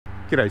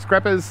G'day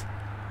scrappers.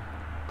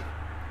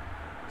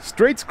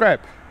 Street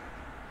scrap.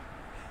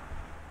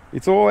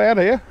 It's all out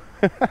here.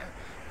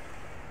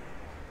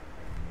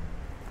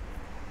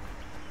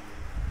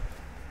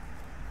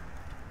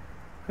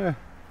 Yeah.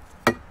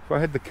 If I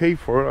had the key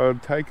for it,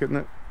 I'd take it,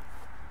 and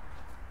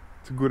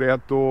it's a good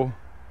outdoor.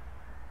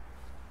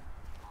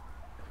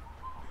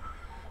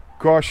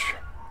 Gosh,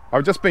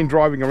 I've just been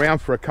driving around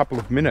for a couple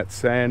of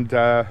minutes, and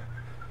there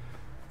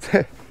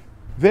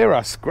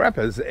are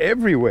scrappers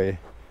everywhere.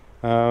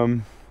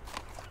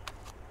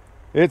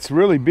 It's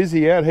really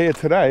busy out here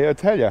today, I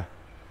tell you.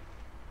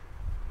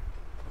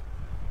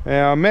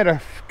 Now, I met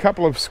a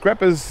couple of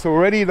scrappers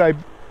already. They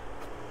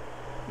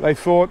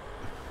thought,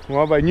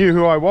 well, they knew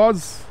who I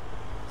was,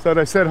 so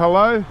they said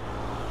hello.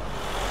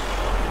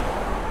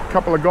 A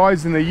couple of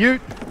guys in the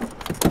ute,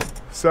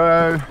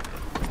 so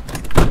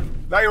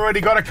they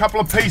already got a couple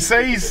of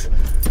PCs.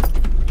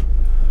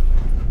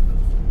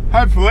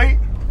 Hopefully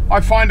I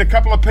find a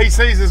couple of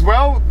PCs as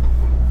well,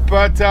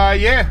 but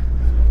yeah,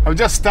 I've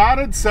just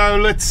started, so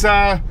let's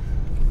there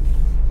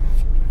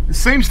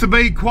seems to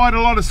be quite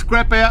a lot of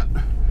scrap out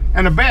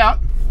and about.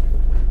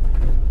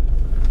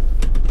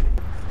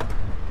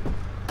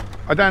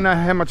 I don't know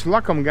how much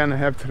luck I'm going to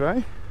have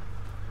today.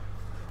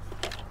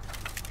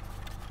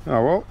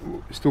 Oh well,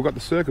 still got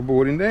the circuit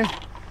board in there.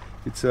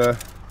 It's a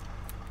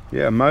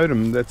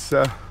modem that's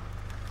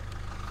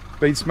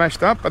been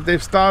smashed up, but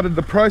they've started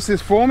the process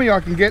for me.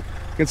 I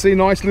can see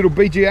nice little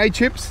BGA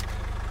chips.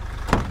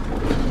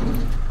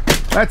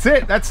 That's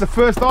it, that's the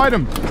first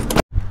item.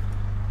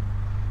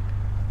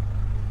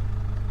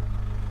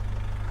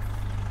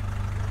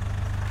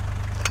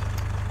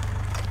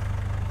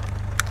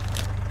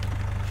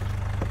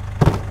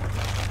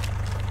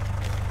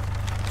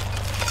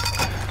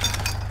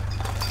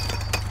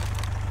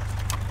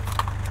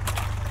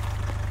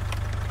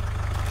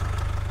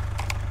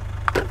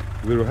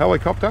 Little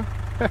helicopter.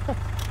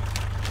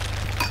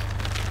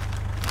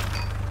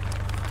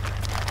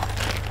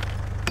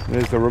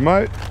 There's the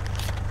remote.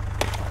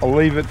 I'll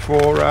leave it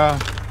for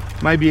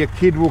maybe a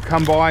kid will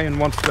come by and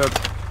wants to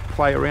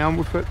play around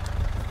with it.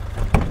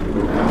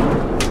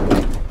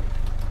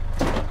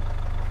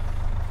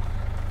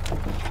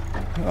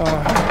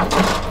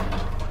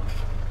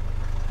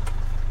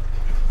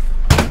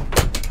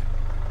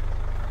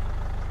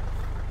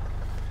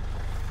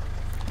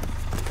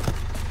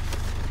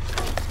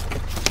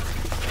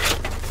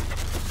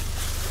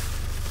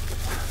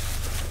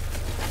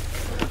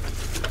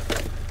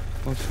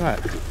 What's that?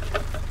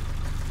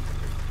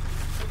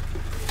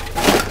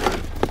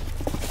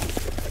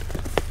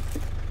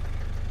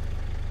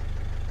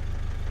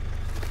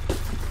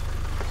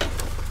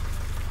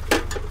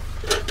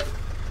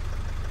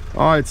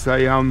 Oh, it's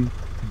a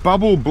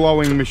bubble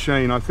blowing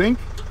machine, I think.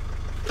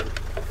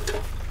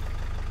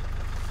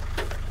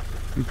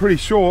 I'm pretty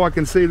sure I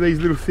can see these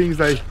little things,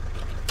 they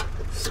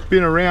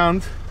spin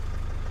around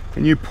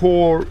and you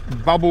pour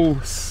bubble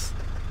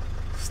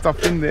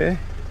stuff in there.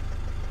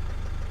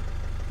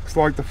 Looks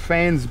like the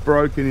fan's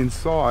broken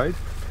inside.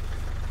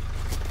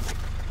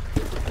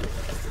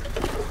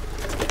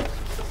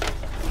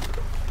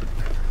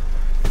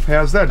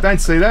 How's that?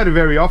 Don't see that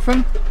very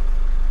often.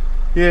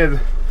 Yeah,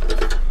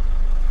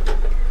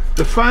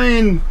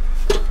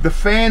 the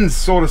fan's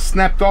sort of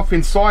snapped off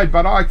inside,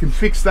 but I can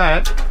fix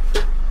that.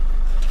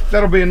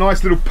 That'll be a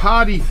nice little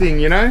party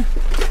thing, you know.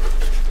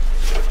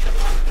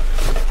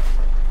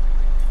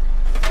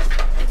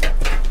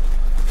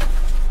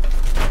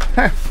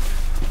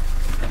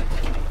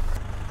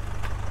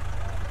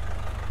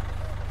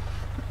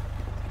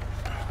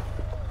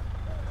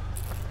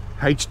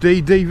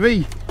 HD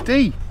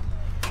DVD.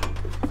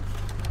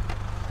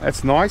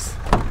 That's nice.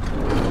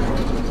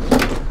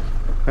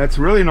 That's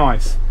really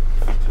nice.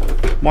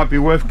 Might be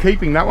worth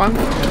keeping that one.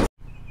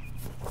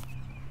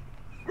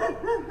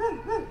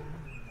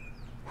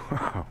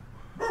 Wow.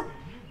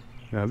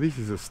 Now this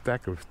is a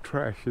stack of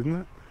trash,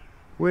 isn't it?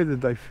 Where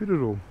did they fit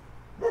it all?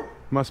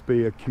 Must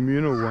be a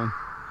communal one.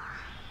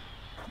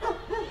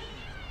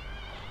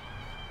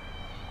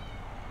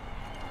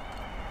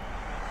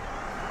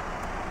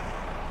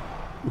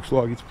 Looks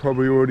like it's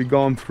probably already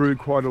gone through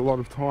quite a lot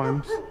of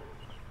times.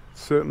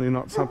 Certainly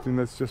not something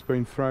that's just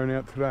been thrown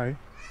out today.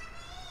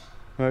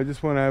 I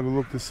just want to have a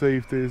look to see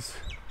if there's,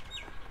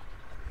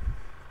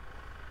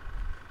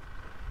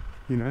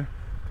 you know,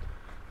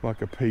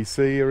 like a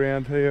PC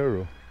around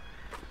here or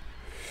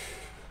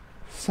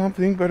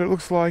something, but it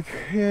looks like,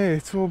 yeah,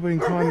 it's all been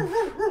kind of,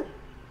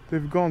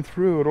 they've gone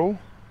through it all.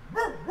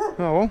 Oh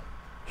well,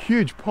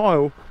 huge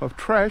pile of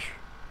trash.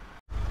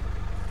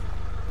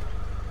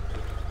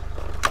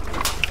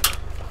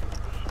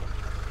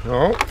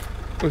 Oh,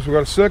 at least we've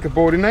got a circuit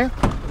board in there.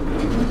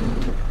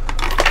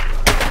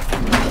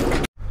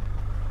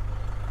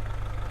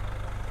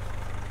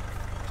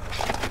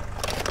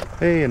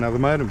 Hey, another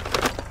modem.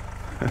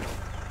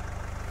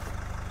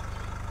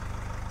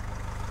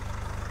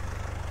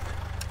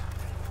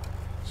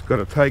 Just got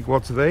to take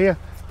what's there.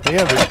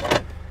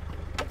 Yeah,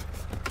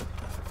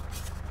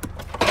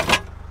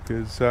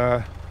 because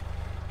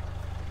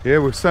yeah,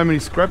 with so many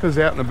scrappers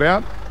out and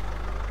about,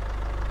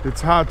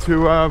 it's hard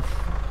to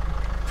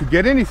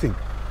get anything.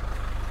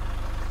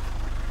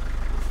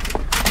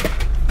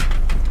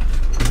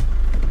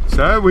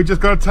 So we just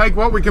got to take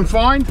what we can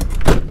find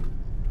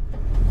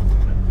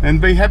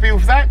and be happy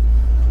with that.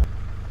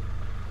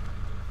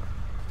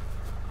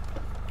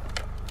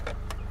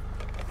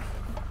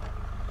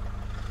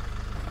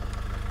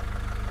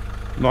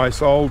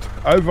 Nice old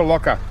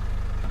overlocker.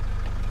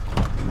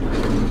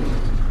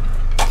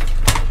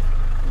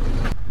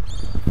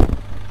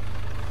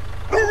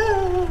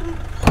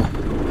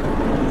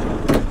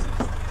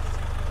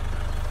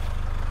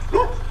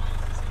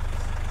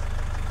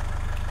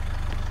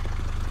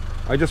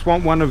 I just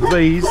want one of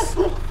these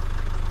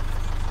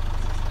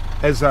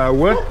as a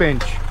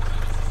workbench.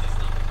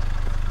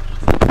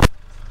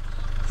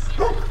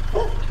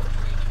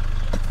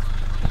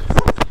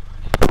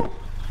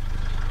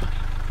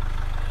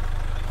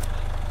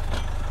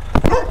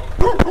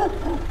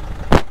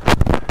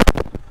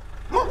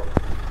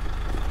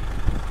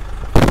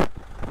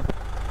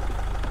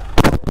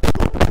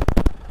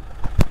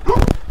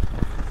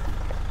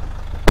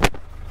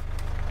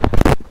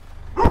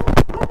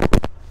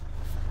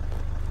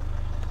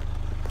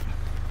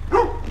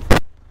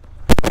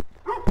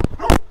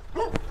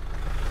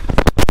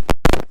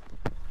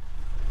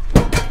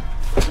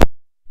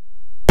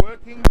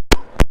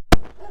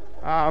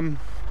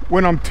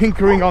 When I'm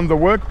tinkering on the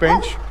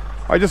workbench,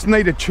 I just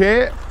need a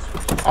chair,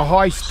 a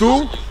high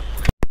stool.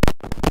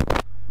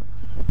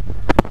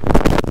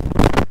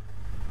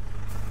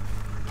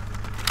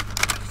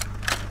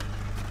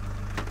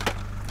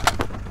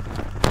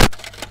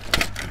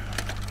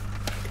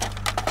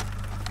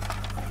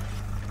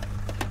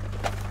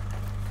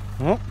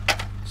 Oh,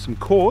 some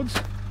cords.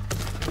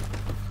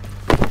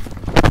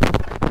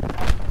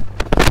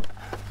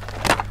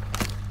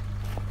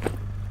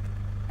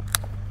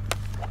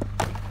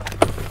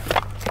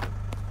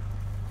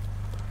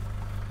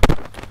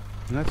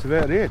 And that's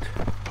about it.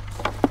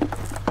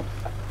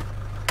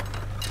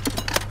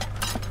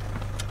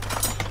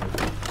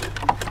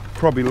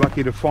 Probably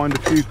lucky to find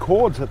a few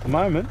cords at the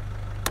moment.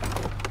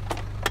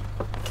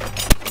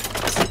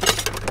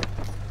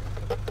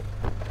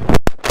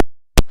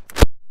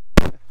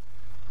 The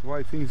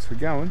way things are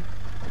going,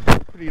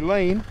 pretty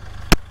lean.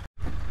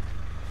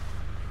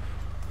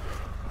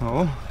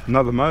 Oh,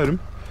 another modem,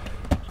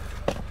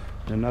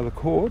 another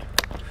cord.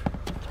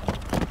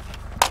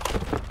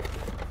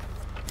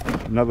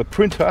 Another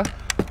printer.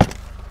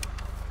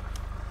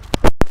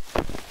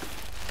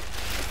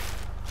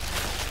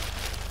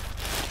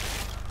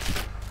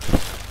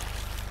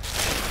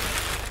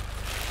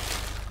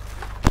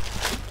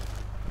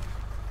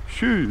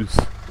 Shoes.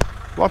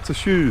 Lots of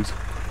shoes.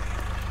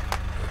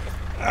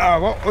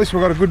 Well, at least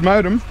we've got a good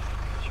modem.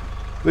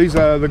 These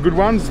are the good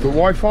ones, the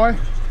Wi-Fi.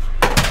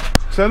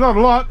 So not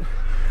a lot.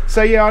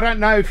 So yeah, I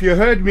don't know if you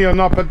heard me or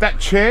not, but that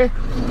chair,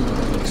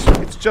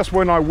 it's just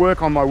when I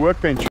work on my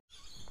workbench.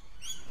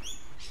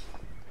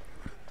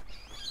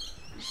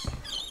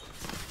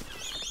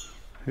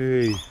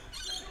 Hey,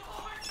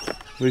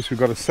 at least we've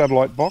got a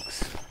satellite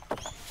box.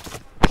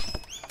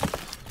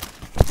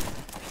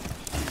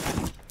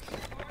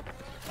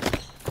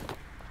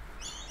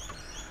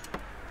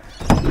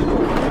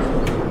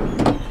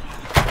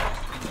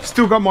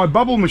 Still got my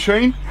bubble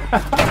machine.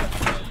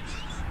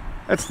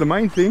 That's the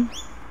main thing.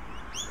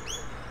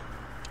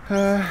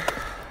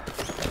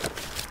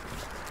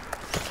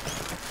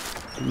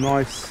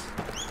 Nice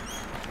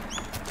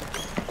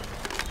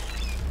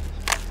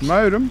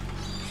modem.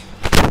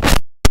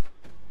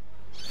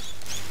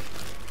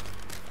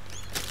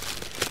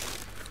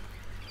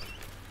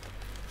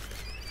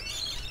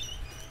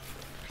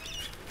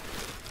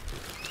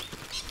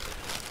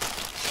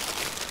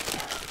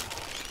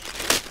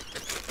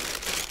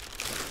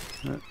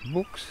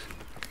 Books.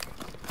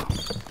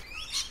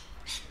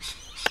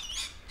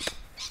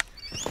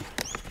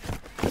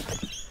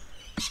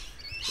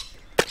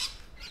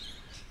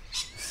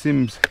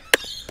 Sims.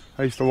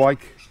 I used to like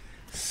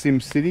Sim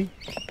City.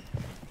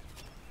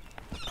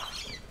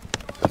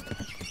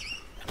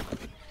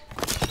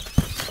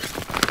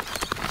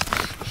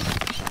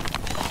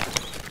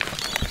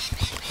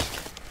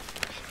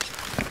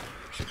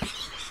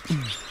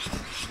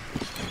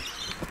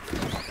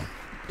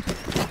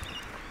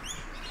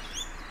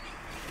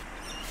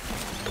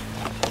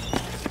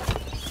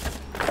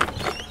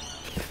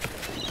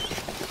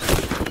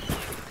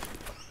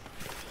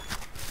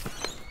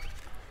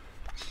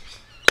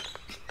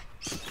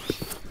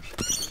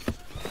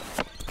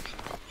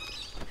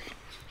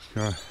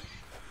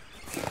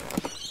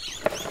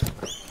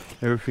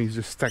 Everything's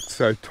just stacked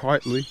so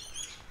tightly.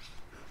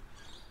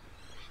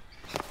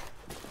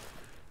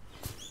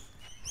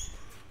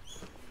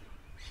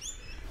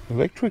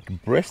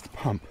 Electric breast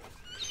pump.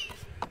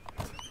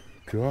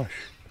 Gosh.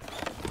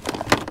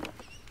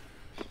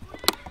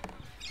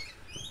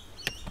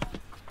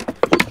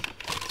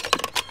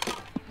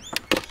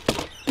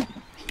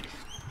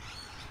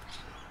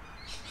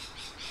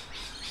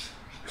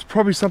 There's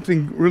probably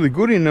something really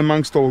good in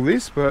amongst all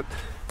this, but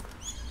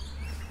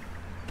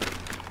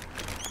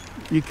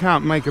you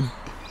can't make a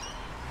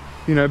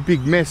you know,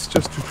 big mess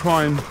just to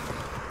try and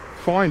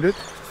find it.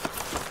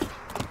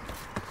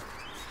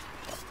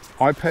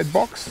 iPad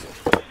box.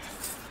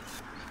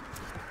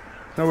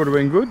 That would have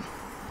been good.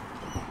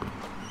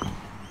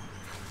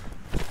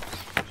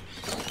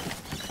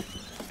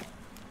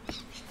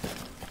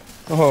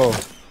 Oh,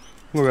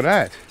 look at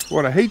that.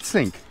 What a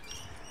heatsink.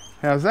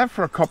 How's that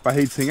for a copper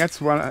heatsink?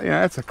 That's one, you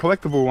know, that's a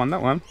collectible one,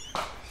 that one.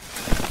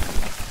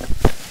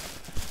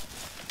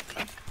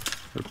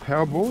 The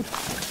power board.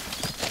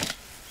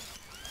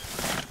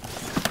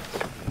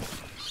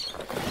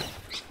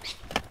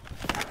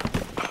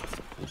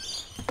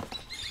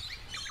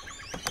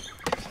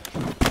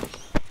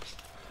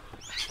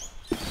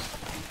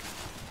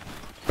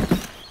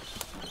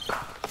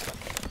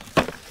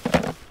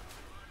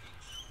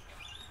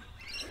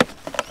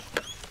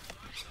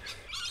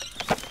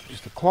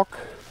 Just a clock.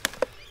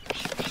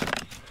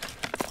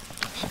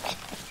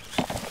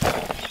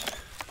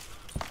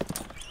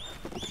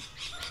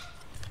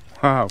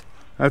 Wow,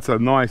 that's a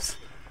nice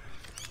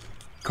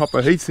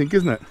copper heatsink,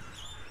 isn't it?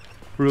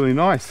 Really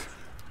nice.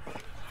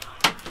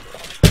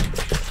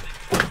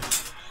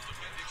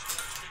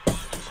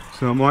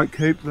 So I might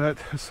keep that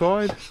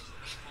aside.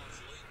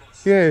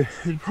 Yeah,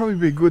 it'd probably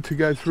be good to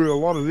go through a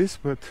lot of this,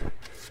 but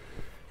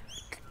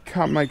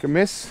can't make a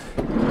mess.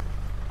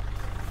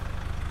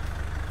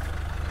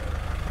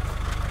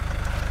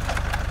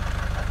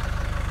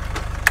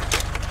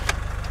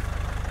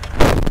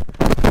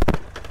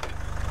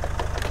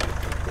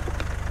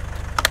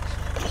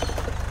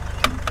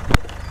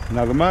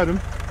 Another modem.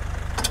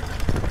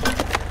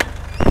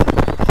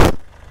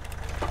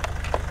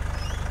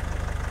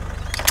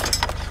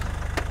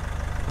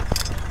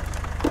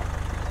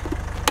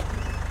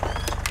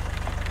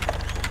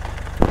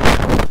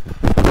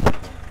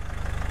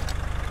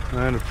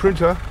 And a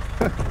printer.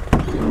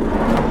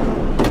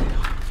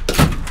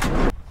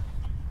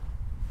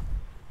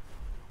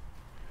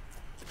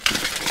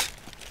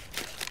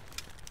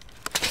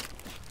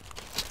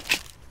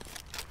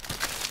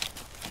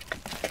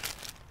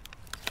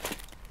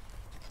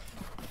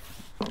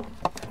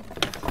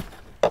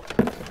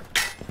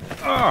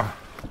 Oh,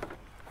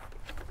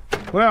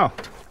 well,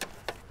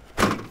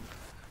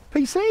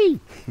 PC.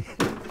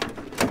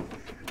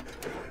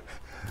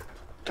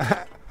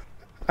 I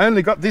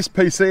only got this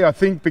PC, I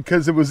think,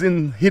 because it was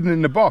hidden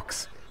in the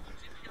box.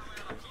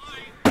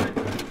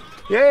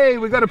 Yay,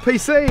 we got a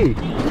PC.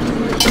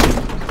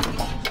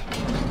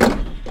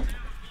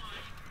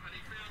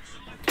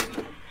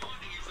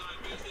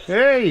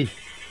 Hey,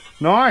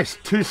 nice,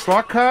 2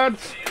 slot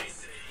cards.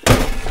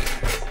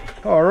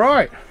 All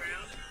right.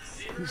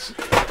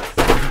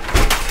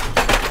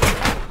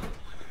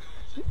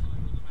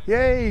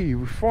 Yay,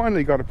 we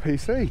finally got a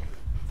PC.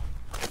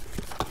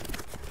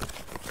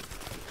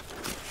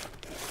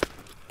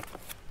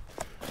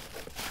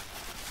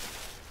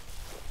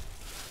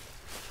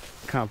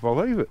 Can't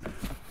believe it.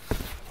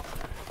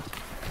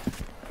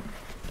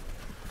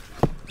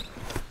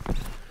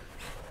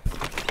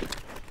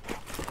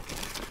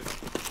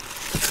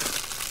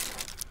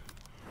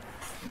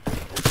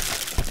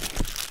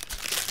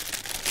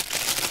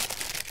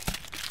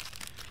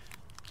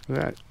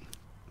 That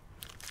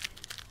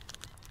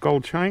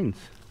gold chains.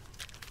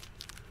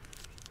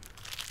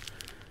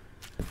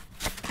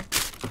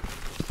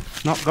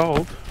 Not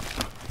gold.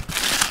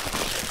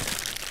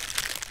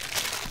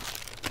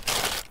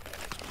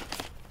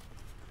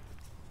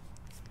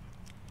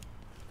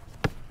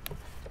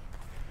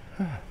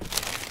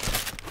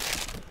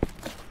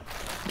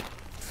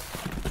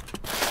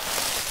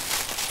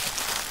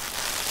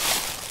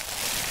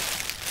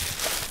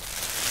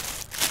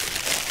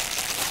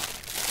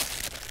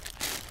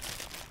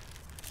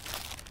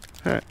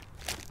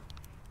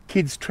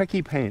 Kids'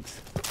 trekkie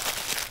pants.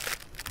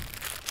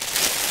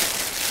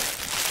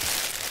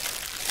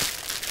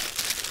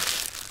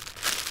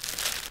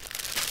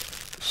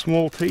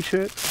 Small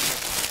t-shirts.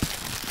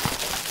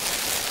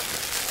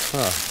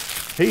 Oh,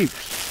 heaps.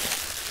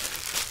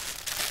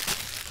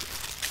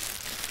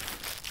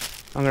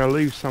 I'm going to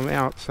leave some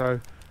out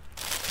so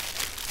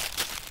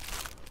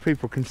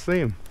people can see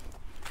them.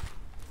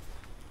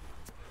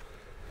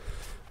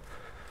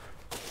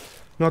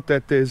 Not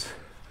that there's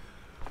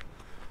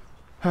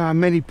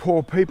many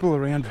poor people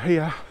around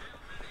here.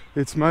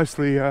 It's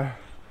mostly, you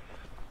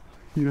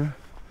know,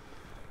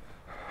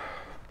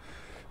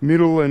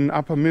 middle and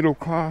upper middle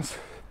class.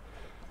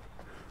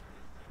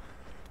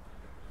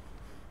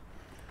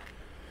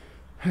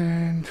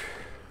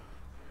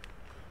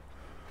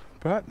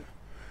 But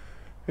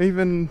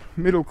even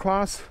middle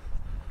class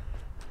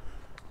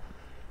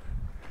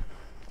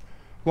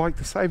like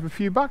to save a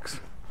few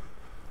bucks.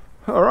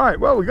 All right,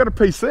 well, we got a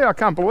PC. I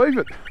can't believe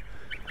it.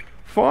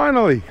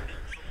 Finally.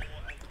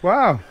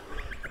 Wow.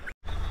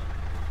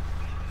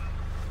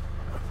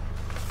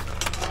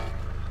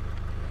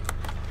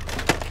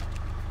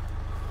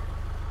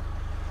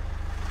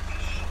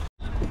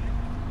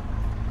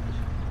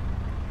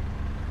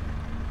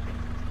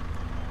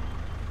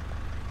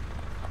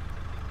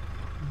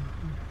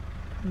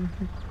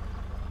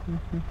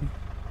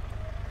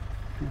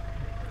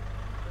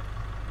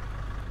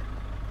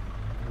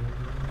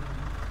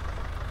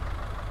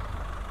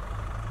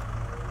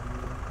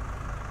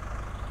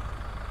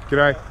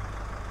 G'day.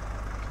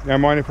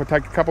 Don't mind if I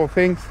take a couple of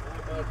things?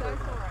 You go for it.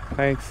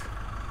 Thanks.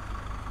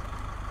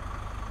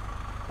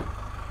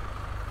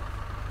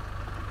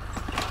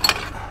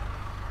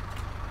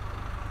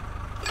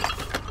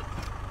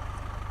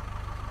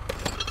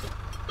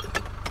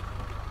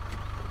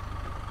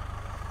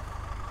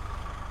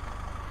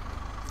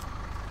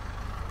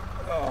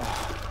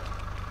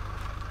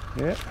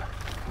 Yeah.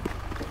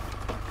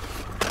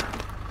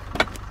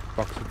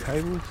 Box of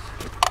cables,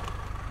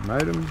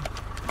 modem.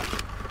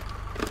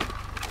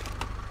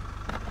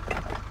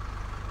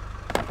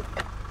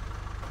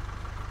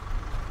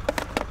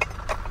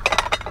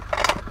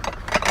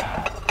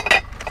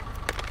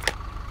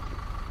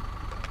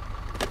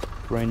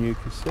 Brand new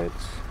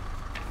cassettes.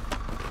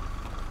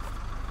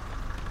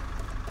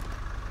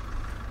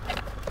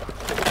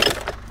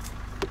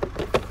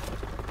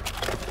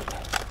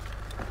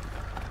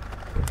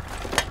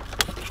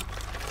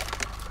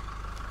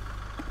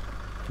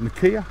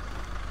 Nokia.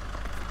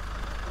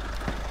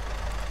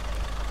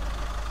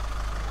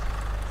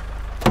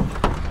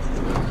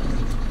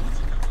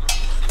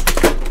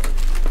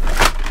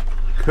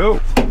 Cool.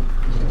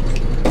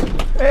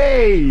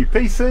 Hey,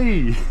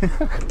 PC.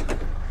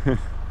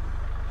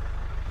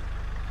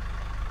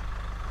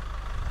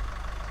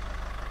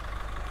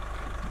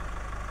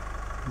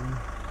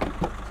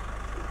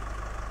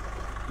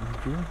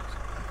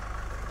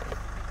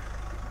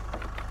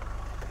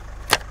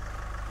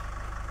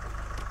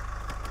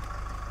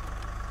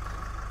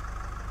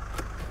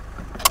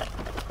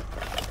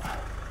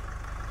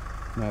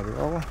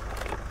 Motorola.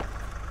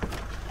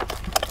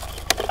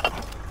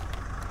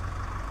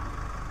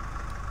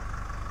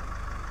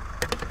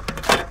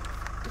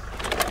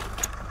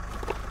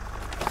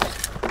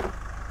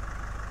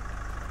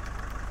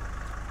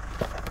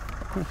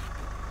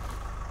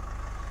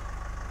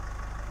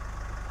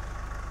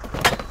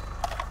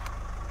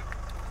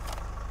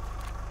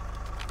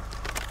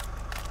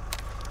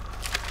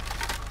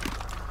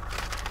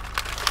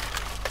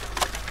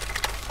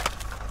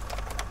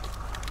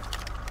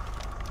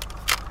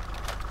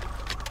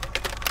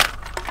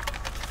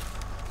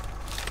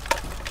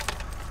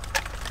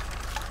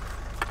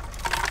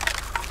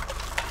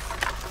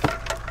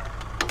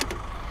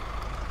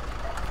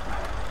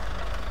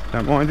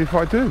 Don't mind if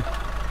I do.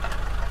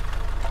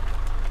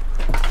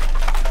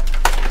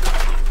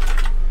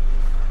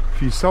 A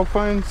few cell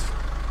phones.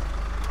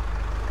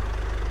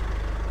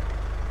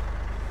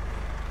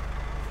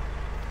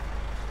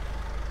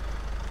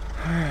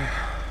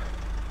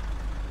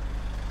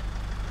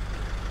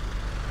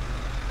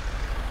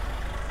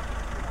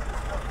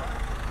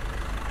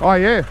 Oh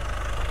yeah,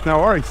 no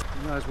worries.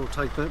 You may as well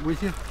take that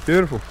with you.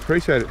 Beautiful,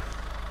 appreciate it.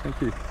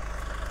 Thank you.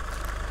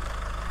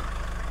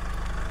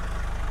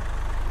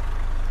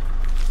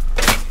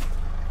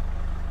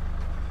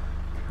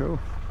 Cool.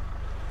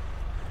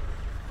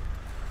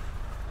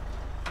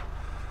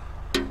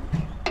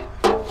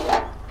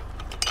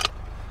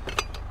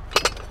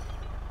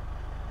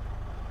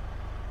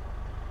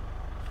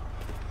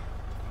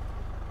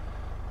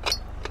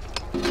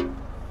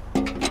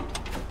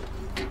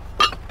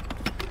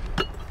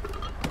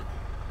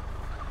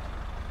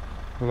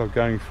 I love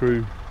going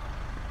through,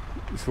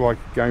 it's like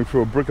going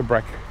through a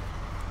bric-a-brac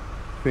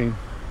thing.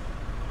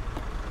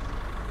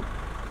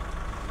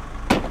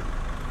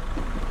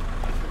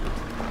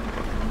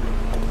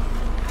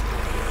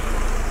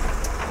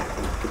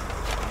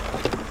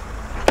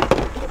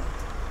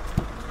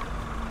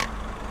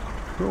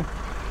 Cool.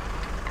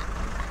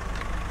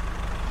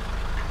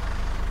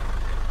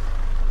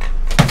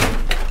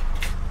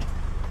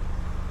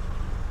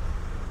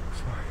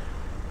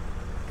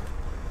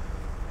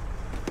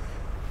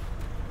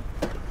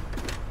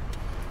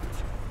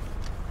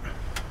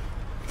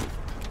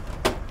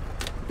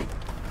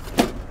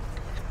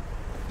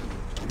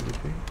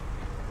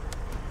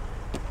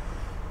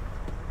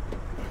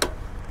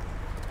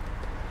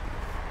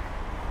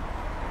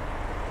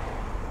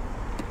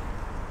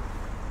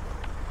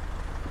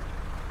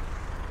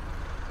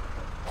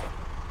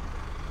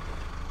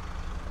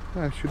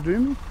 That should do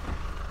me.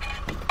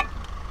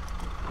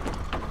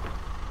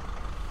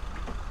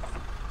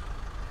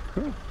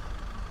 Cool.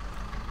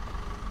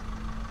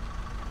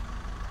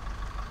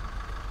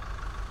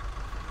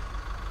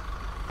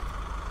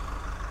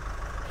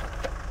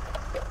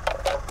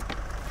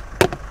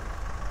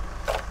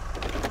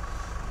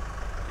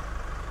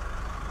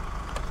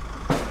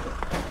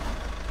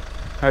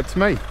 That's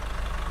me.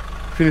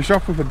 Finish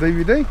off with a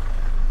DVD.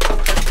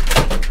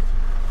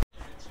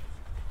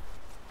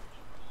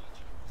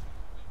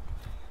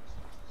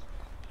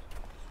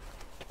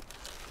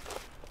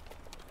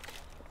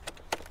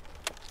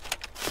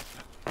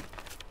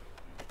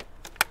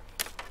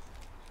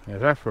 Yeah,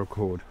 that for a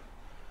cord.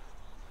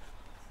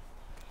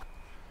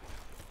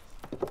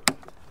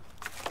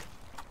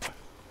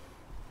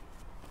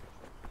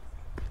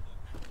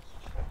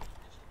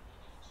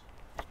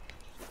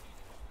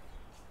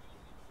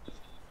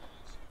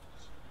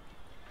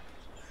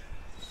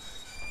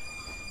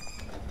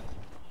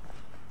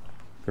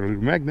 Got a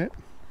little magnet.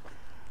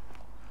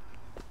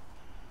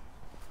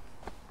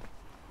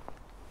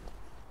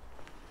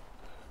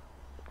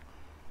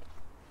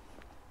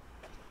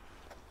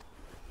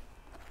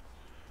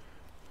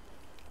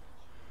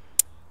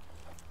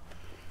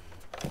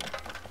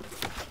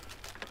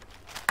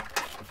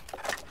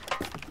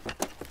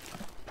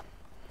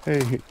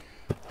 Hey,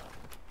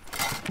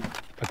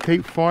 I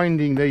keep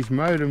finding these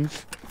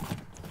modems.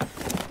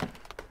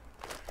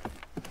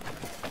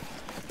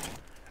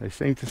 They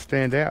seem to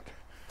stand out.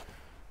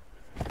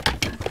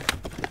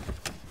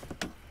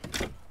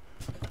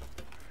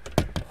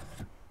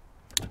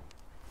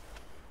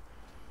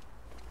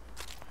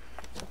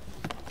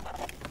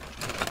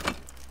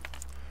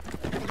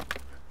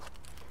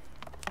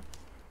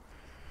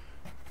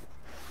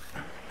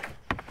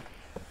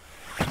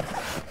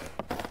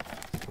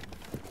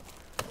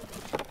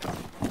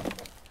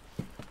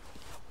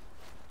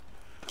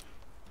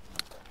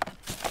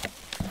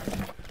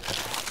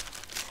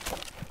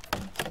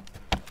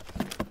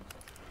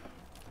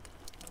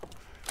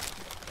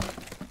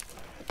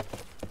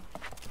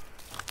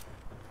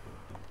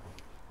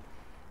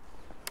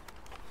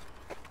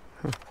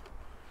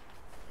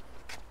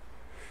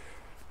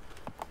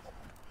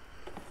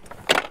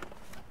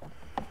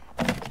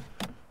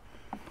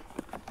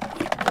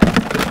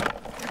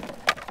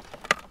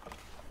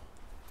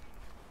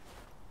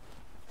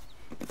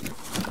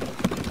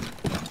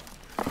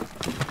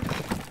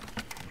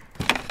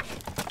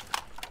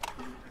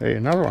 Hey,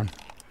 another one.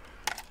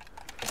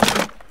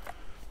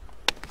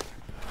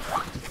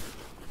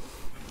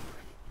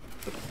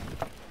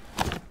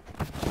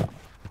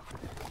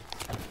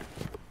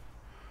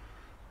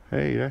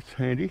 Hey, that's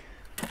handy.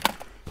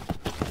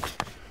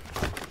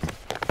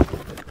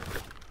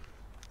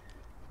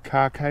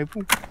 Car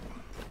cable.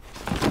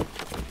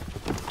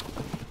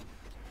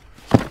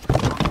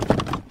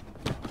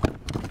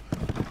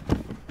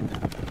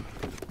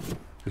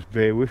 Just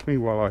bear with me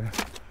while I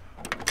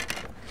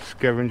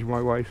scavenge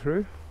my way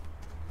through.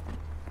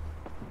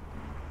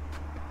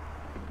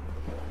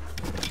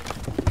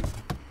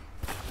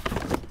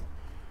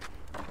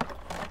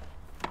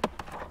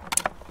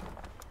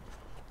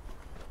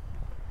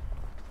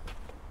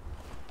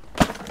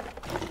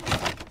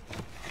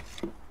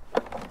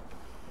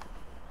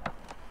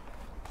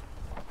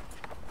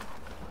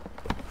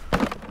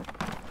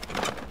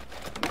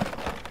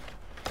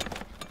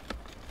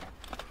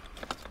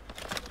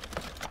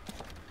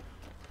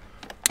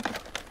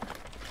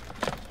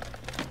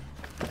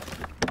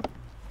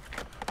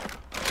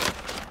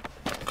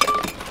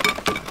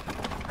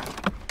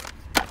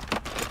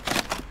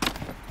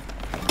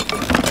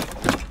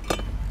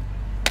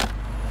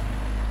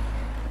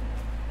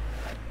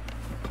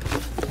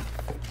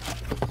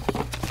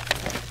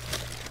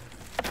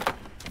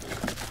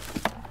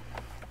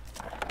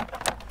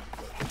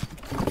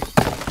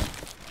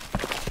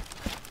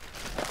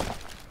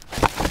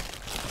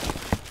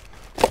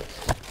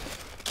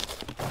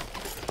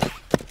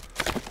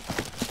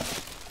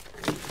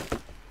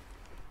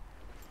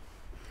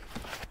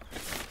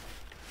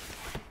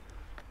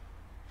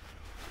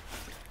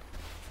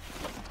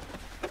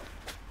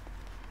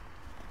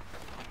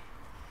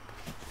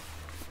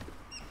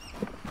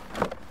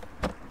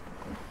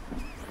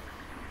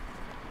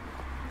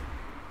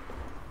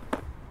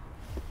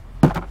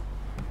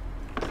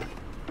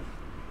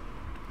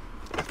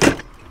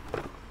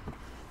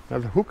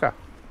 Another hookah.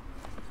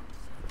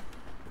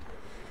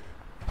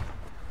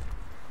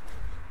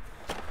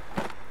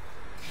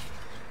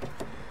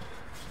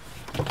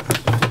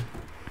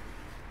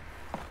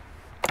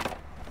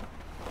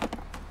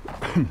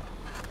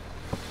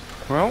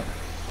 Well,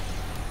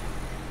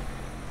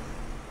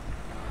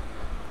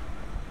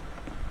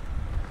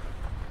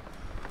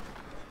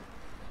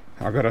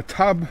 I got a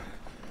tub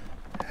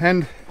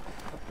and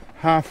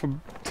half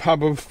a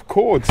tub of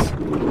cords.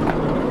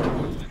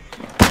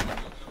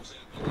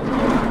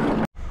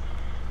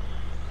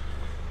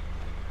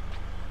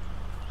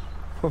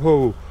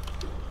 Oh,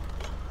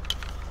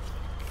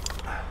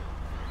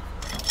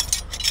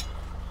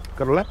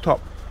 got a laptop.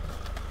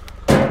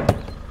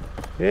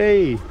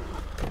 Hey,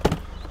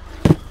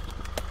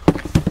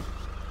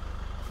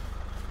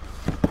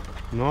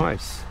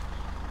 nice.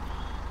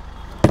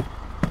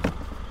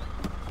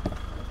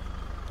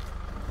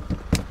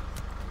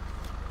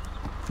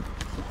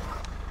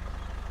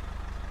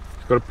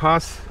 It's got a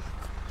pass.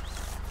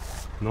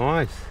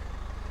 Nice.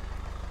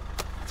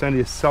 It's only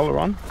a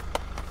Celeron.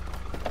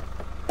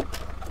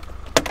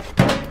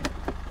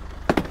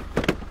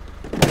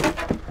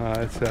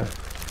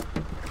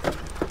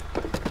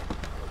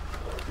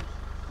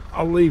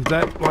 I'll leave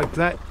that like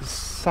that.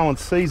 Someone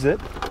sees it.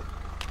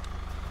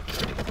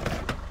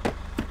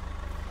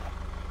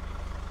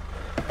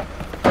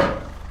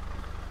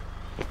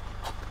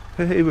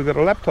 Hey, we've got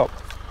a laptop.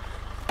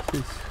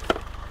 Jeez.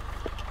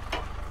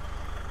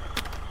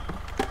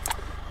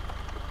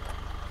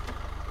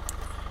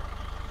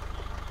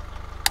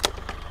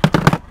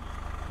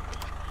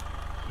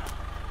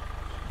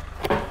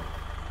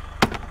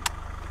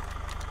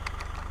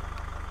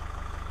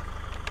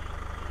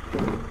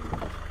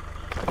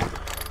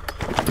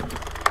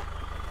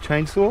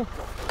 Chainsaw.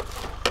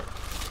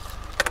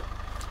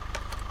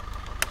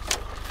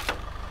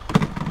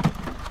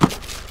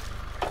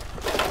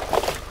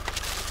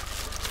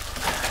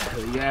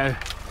 There we go.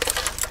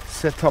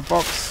 Set-top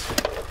box.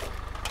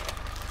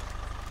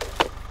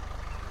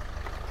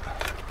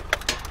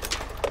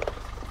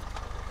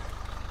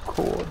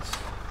 Cord. Nice.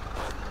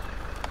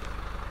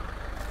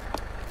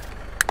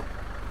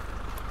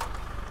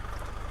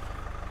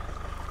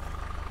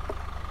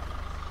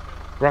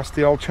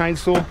 Rusty old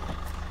chainsaw.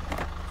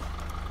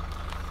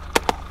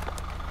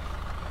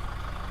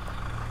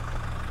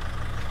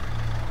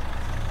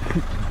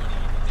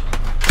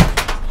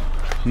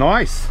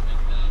 Nice.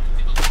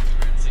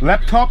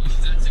 Laptop,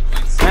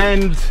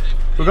 and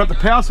we've got the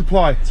power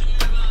supply,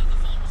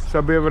 so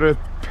I'll be able to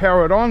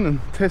power it on and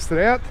test it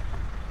out.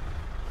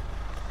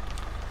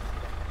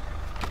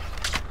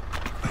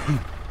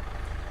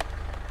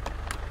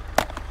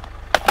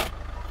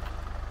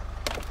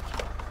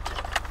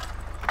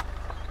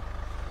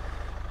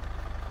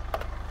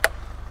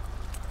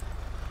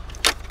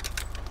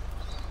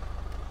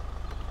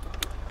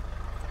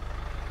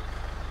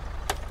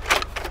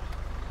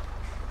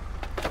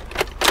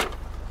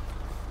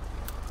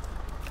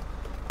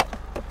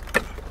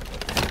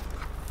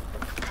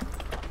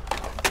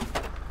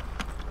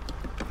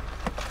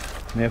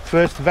 Now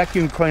first,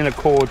 vacuum cleaner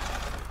cord.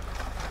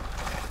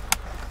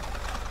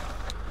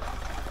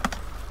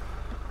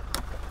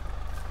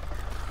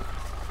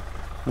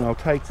 And I'll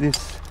take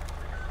this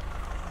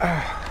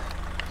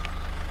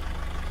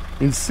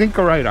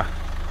incinerator.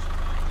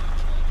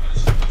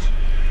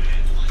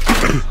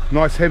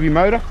 Nice heavy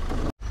motor.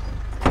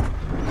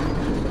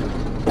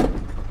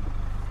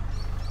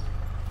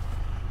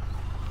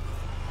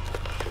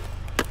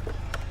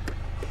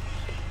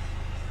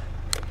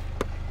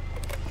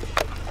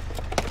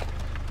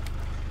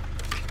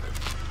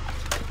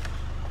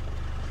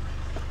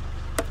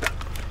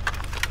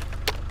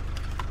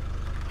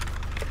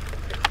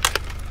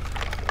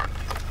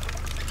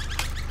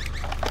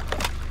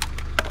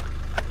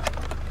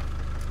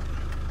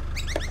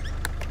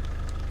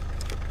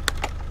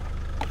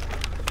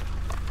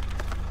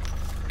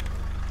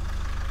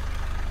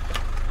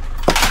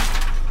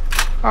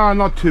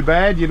 Not too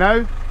bad, you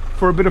know,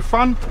 for a bit of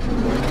fun.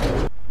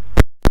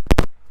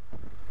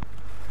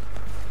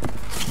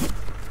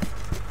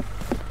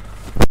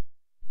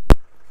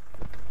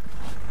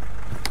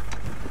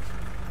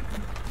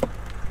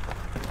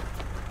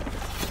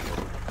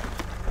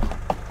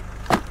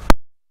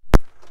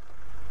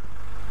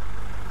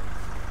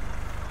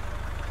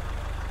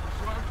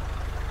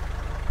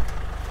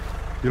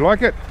 You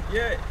like it?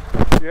 Yeah.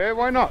 Yeah,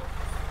 why not?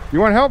 You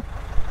want help?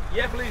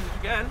 Yeah, please, if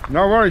you can.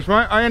 No worries,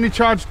 mate. I only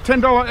charge $10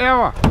 an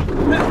hour.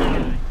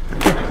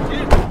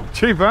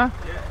 Cheap, huh?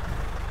 Yeah.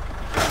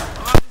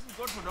 Oh, this is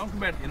good for donkey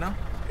bed, you know?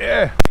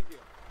 Yeah. Thank you.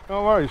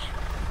 No worries.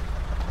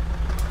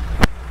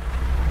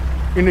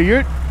 In the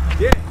ute?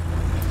 Yeah.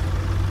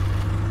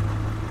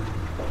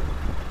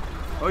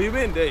 Oh, you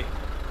been there?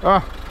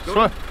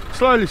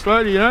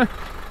 Slowly, you know.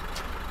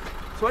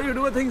 So what you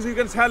do with things you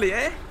can sell,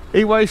 eh?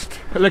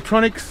 E-waste,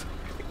 electronics,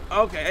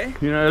 Okay.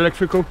 you know,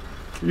 electrical.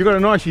 You got a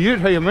nice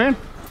ute here, man.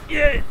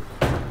 Yeah.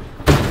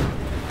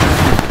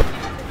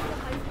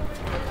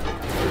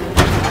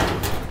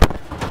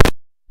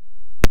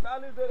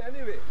 Value there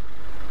anyway.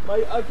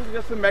 I took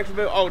just the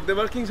microwave out. They're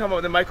working some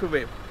of the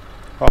microwave.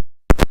 Oh.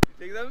 You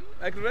take them?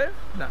 Microwave?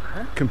 Nah.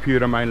 Huh?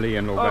 Computer mainly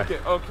and all that.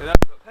 Okay,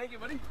 that's good. Thank you,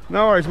 buddy.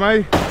 No worries,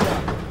 mate.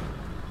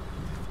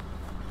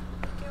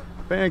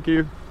 Thank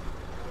you.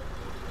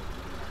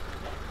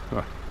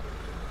 Oh,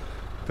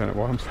 don't know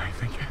why I'm saying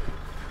thank you.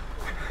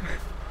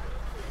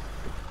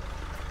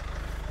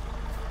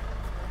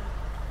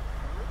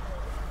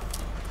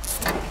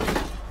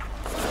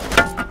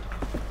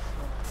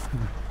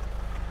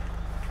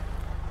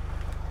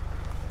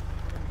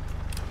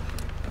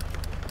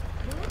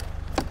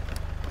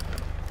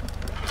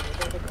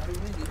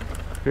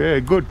 Yeah,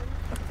 good.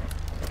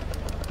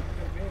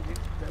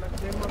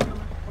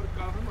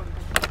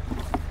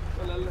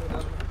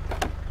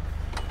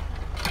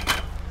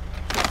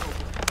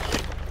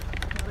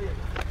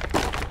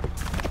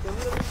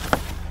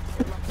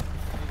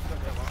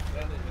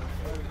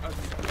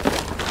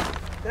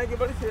 Thank you,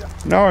 buddy. See ya.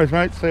 No worries,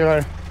 mate. See you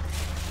later.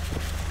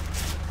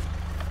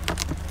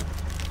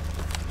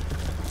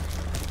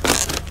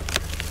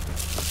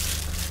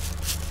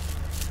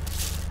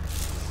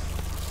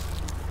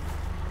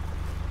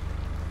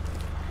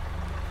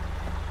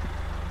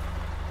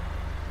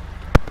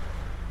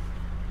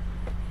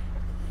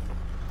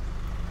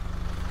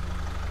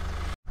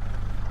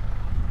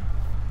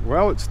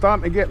 Well, it's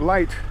starting to get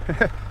late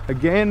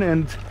again,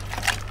 and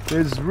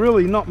there's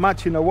really not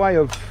much in the way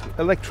of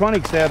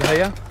electronics out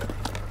here.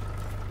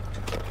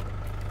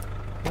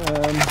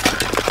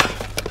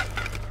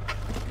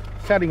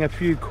 Cutting a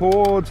few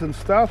cords and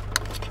stuff.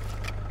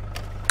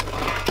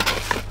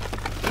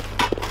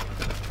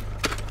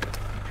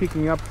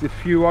 Picking up a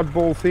few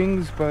oddball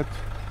things, but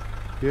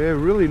yeah,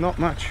 really not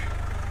much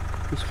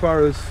as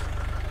far as,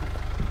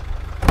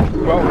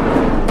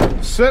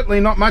 well, certainly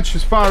not much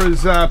as far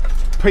as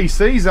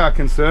PCs are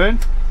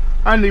concerned.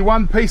 Only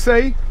one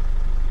PC,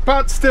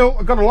 but still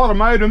I've got a lot of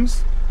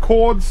modems,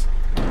 cords.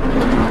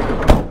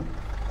 I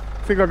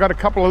think I've got a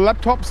couple of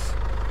laptops.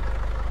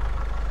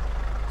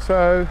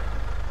 So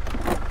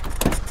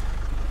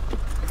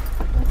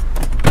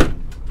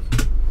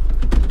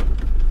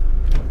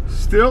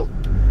still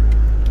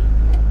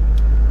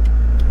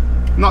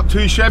not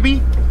too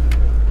shabby.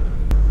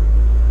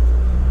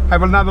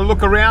 Have another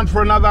look around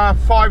for another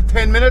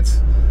 5-10 minutes,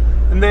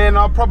 and then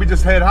I'll probably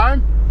just head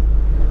home.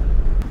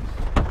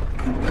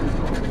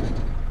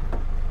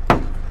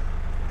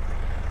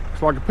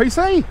 Looks like a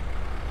PC.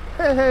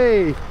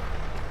 Hey.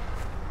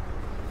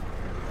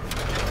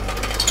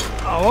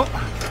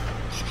 Oh.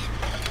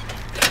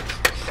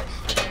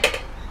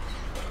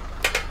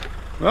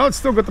 Well, it's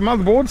still got the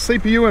motherboard,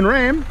 CPU and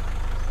RAM,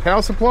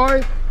 power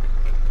supply,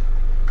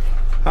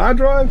 hard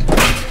drive.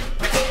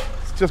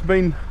 It's just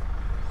been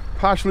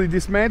partially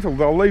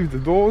dismantled. I'll leave the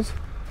doors.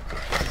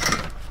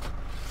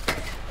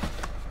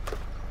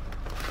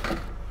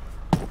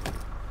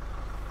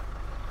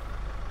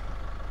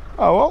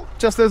 Oh well,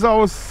 just as I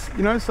was,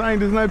 you know, saying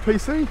there's no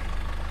PC,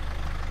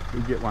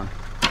 we get one.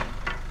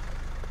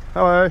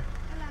 Hello. Hello.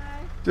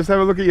 Just have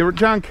a look at your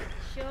junk.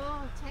 Sure,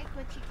 take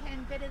what you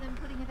can, better than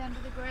putting it under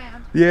the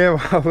ground. Yeah,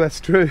 well, that's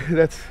true.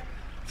 That's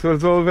what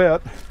it's all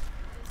about.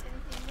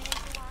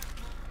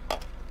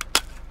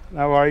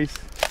 No worries.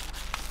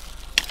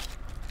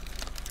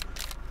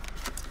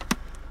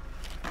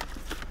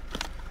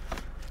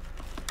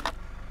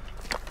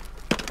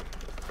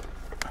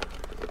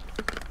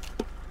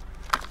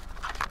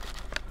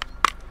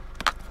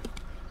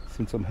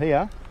 Since I'm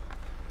here,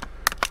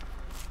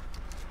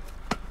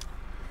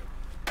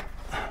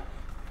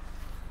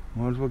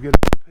 might as well get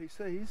the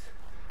PCs.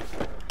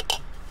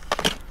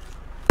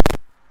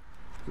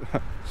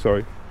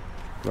 Sorry,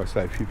 did I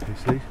say a few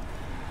PCs?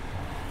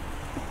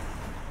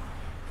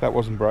 If that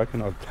wasn't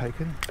broken, I'd take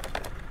it.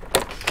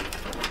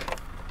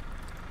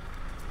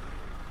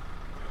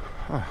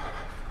 Oh.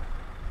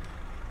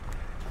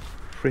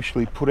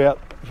 Freshly put out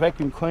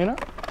vacuum cleaner.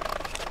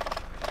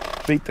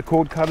 Beat the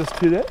cord cutters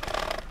to that.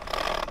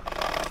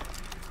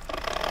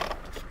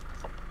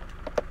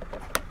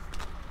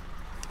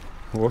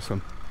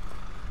 Awesome.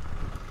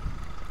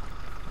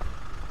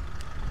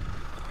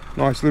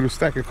 Nice little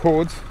stack of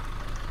cords.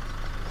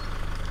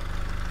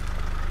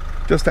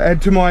 Just to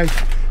add to my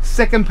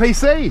second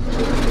PC.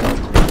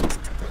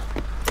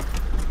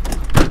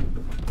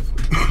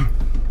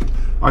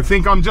 I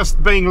think I'm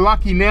just being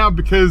lucky now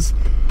because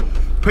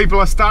people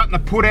are starting to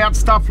put out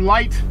stuff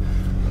late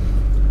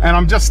and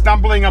I'm just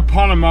stumbling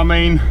upon them. I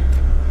mean,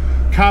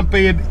 can't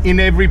be in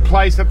every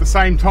place at the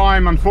same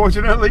time,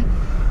 unfortunately.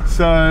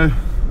 So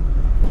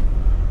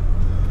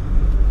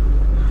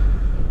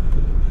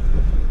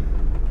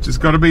just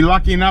got to be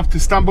lucky enough to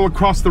stumble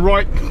across the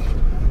right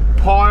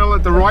pile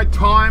at the right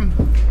time.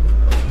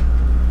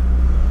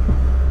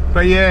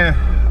 But yeah,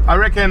 I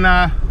reckon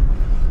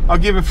I'll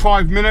give it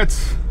 5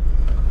 minutes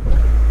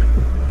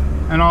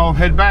and I'll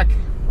head back.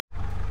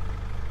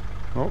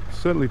 Oh,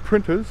 certainly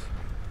printers.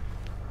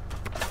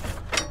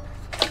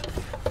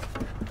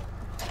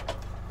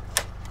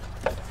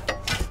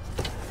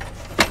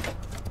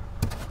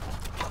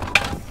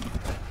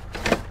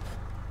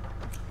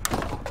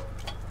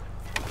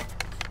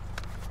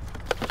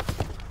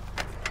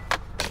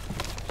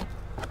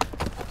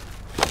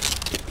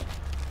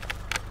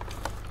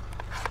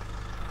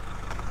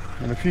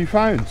 And a few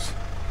phones.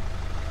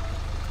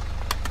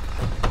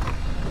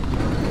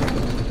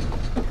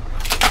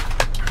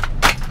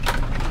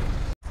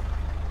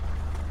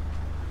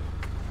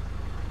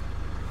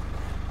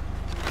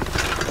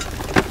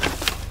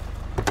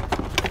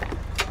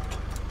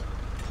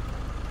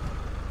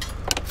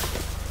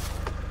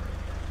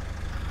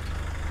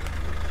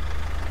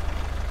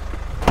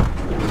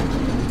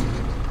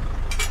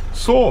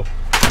 Saw.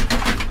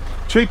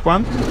 Cheap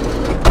one.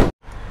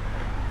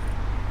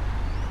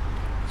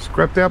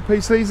 Scrapped our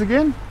PCs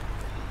again?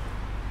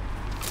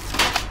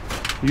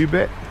 You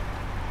bet.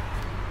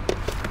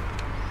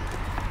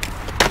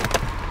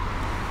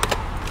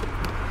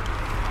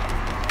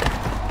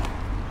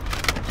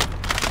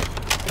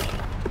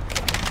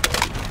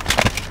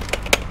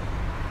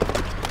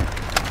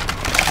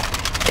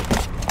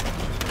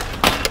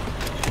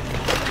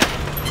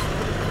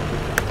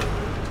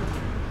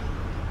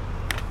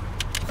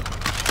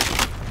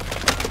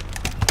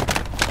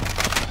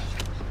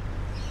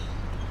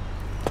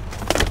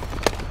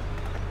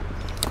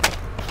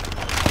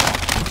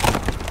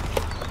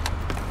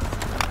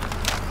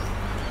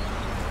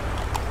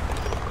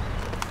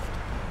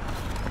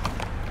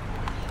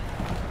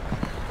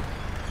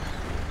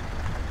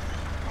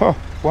 Oh,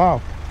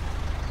 wow.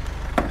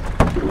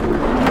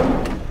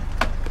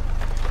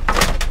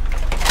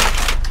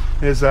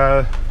 There's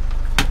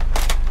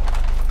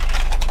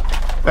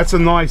that's a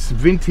nice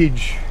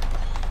vintage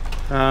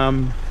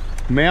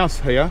mouse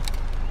here.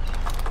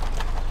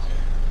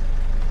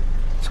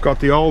 It's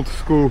got the old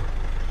school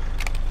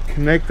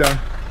connector.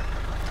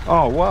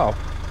 Oh wow,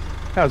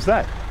 how's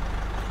that?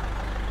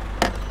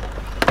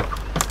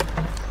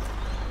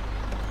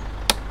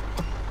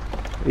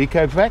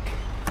 EcoVac.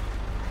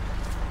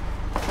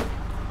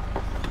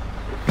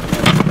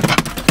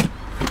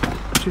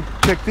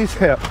 Check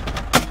this out.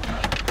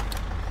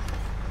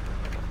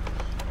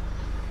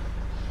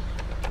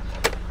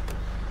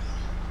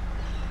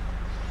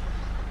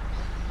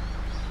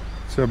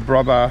 It's a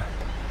brother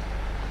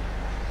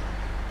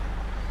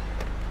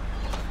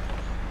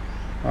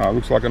Oh,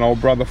 looks like an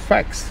old brother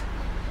fax.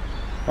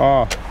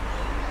 Oh,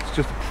 it's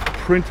just a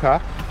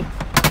printer.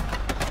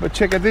 But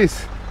check out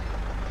this.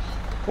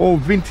 All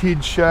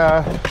vintage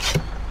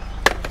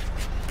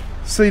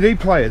CD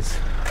players.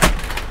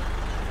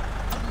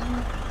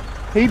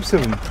 Heaps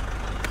of them.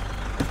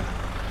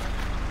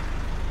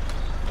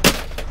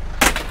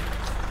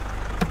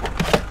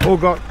 All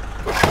got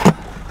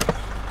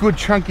good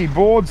chunky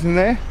boards in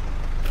there.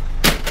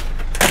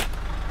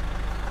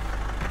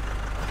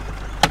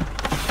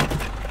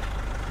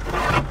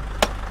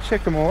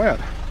 Check them all out.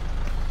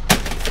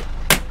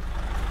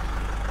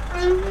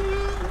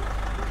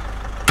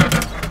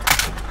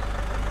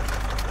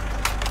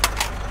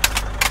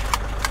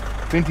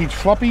 Vintage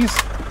floppies.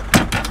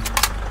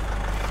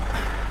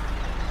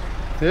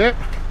 Yep.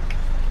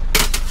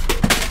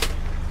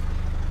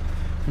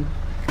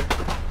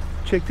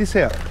 Check this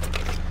out.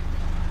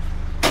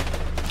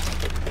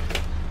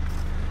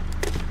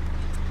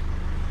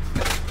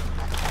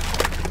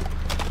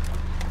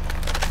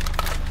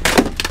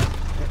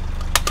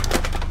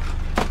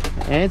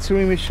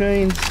 Answering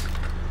machines.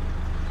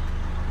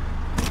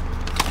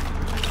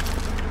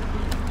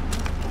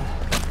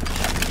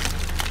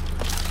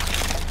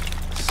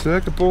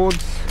 Circuit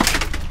boards.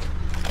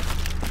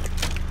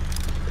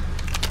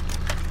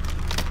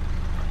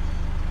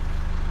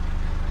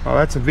 Oh,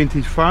 that's a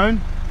vintage phone.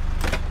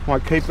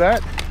 Might keep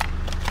that.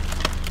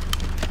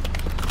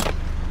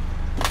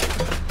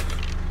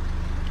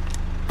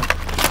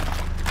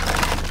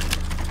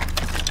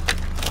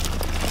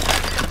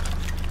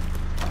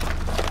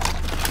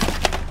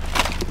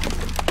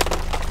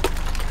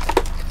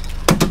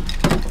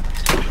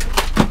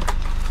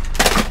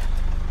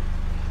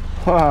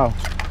 Wow.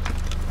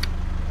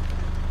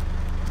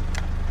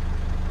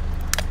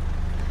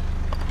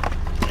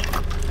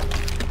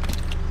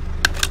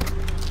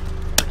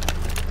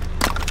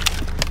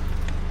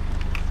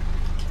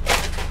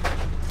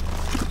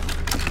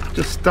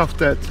 Just stuff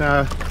that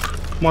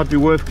might be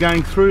worth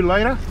going through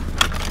later.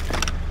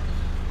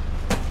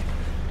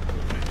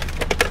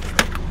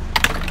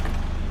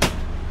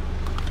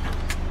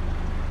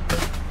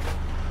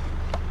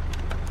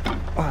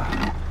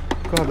 Oh,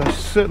 God, they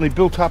certainly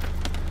built up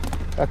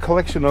a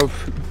collection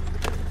of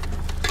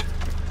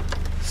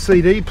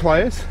CD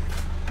players.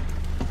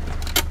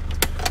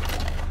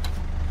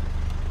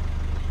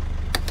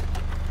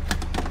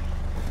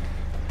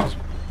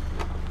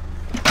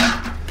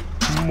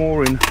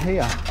 More in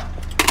here.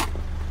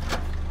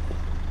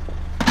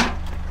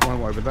 Won't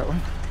worry about that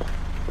one.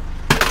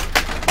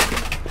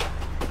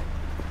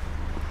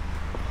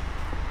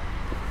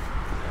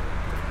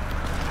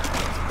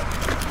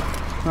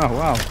 Oh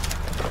wow.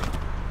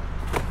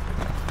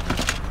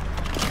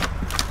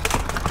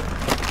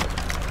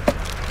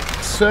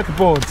 Circuit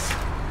boards.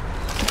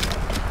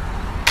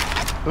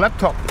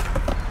 Laptop.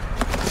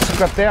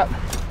 Scrapped out.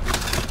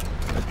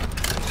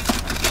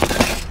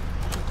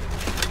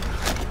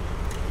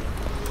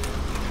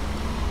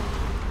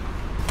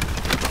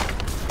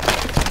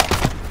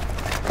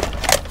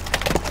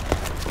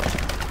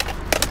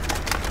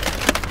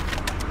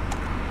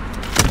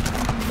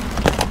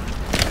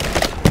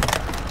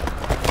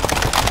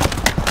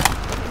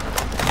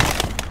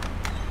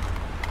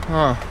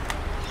 Oh,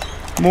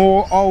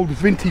 more old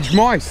vintage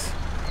mice.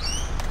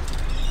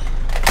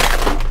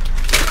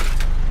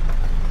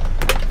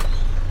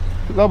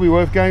 They'll be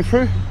worth going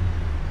through.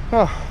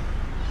 Oh,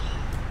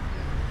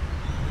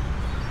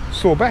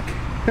 sore back.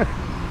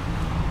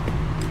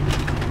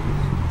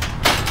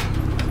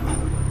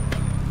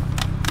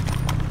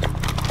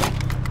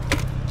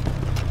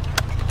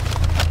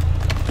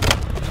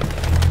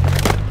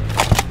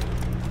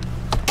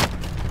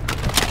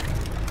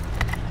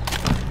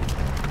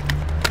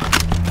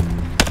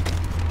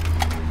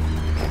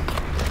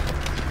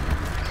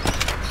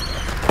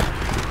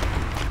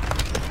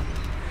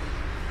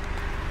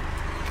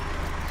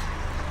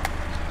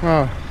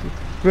 Oh,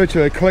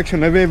 virtually a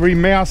collection of every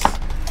mouse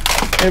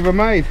ever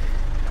made.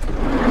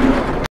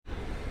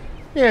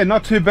 Yeah,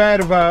 not too bad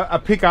of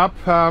a pickup.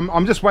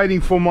 I'm just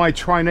waiting for my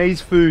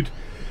Chinese food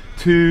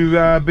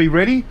to be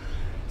ready.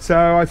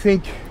 So I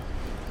think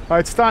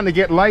it's starting to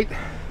get late.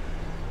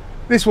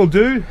 This will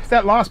do.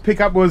 That last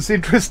pickup was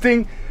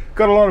interesting.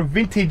 Got a lot of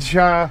vintage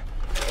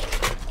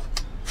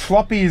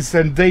floppies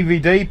and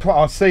DVD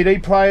or CD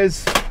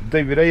players,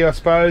 DVD I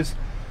suppose,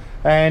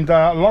 and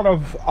a lot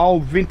of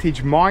old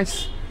vintage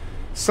mice.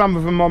 Some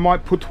of them I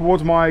might put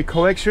towards my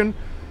collection.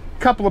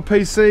 Couple of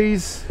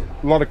PCs,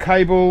 a lot of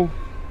cable.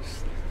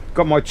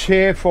 Got my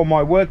chair for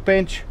my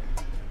workbench.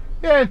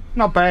 Yeah,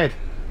 not bad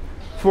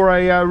for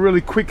a really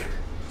quick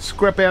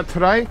scrap out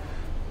today.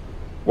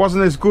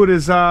 Wasn't as good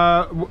as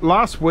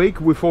last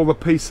week with all the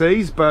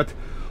PCs, but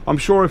I'm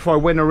sure if I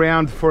went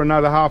around for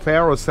another half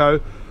hour or so,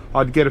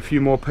 I'd get a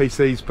few more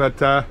PCs. But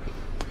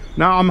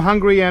no, I'm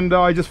hungry and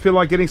I just feel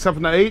like getting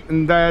something to eat,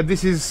 and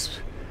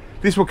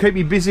this will keep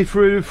me busy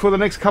for the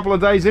next couple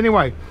of days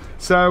anyway.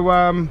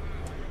 So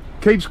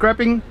keep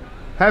scrapping,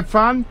 have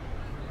fun.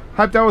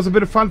 Hope that was a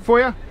bit of fun for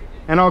you,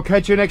 and I'll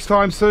catch you next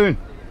time soon.